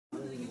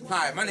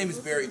Hi, my name is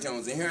Barry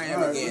Jones, and here I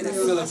am again at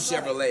Phillips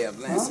Chevrolet of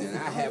Lansing.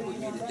 I have with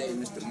me today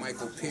Mr.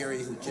 Michael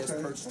Perry, who just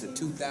purchased a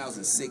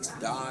 2006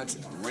 Dodge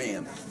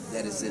Ram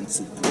that is in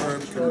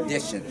superb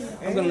condition.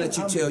 I'm going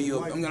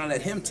to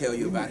let him tell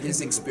you about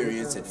his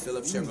experience at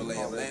Phillips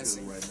Chevrolet of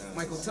Lansing.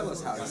 Michael, tell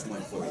us how this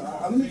went for you.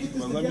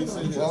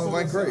 Well, it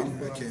went great.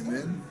 I came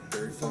in,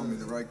 Barry found me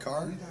the right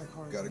car,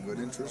 got a good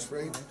interest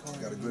rate,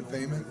 got a good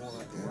payment,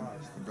 and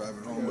I'm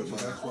driving home with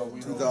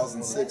my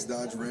 2006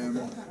 Dodge Ram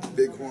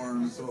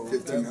Bighorn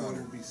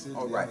 1500.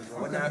 All right.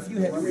 Well, now, if you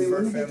had to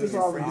refer family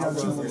or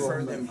friends, would you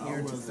refer them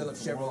here to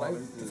Phillips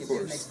Chevrolet to get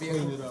their next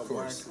vehicle? Of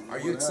course. Are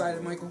you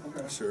excited, Michael?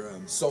 Sure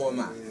am. So am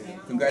I.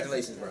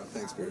 Congratulations, bro.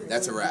 Thanks, Barry.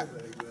 That's a wrap.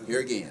 Here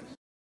again.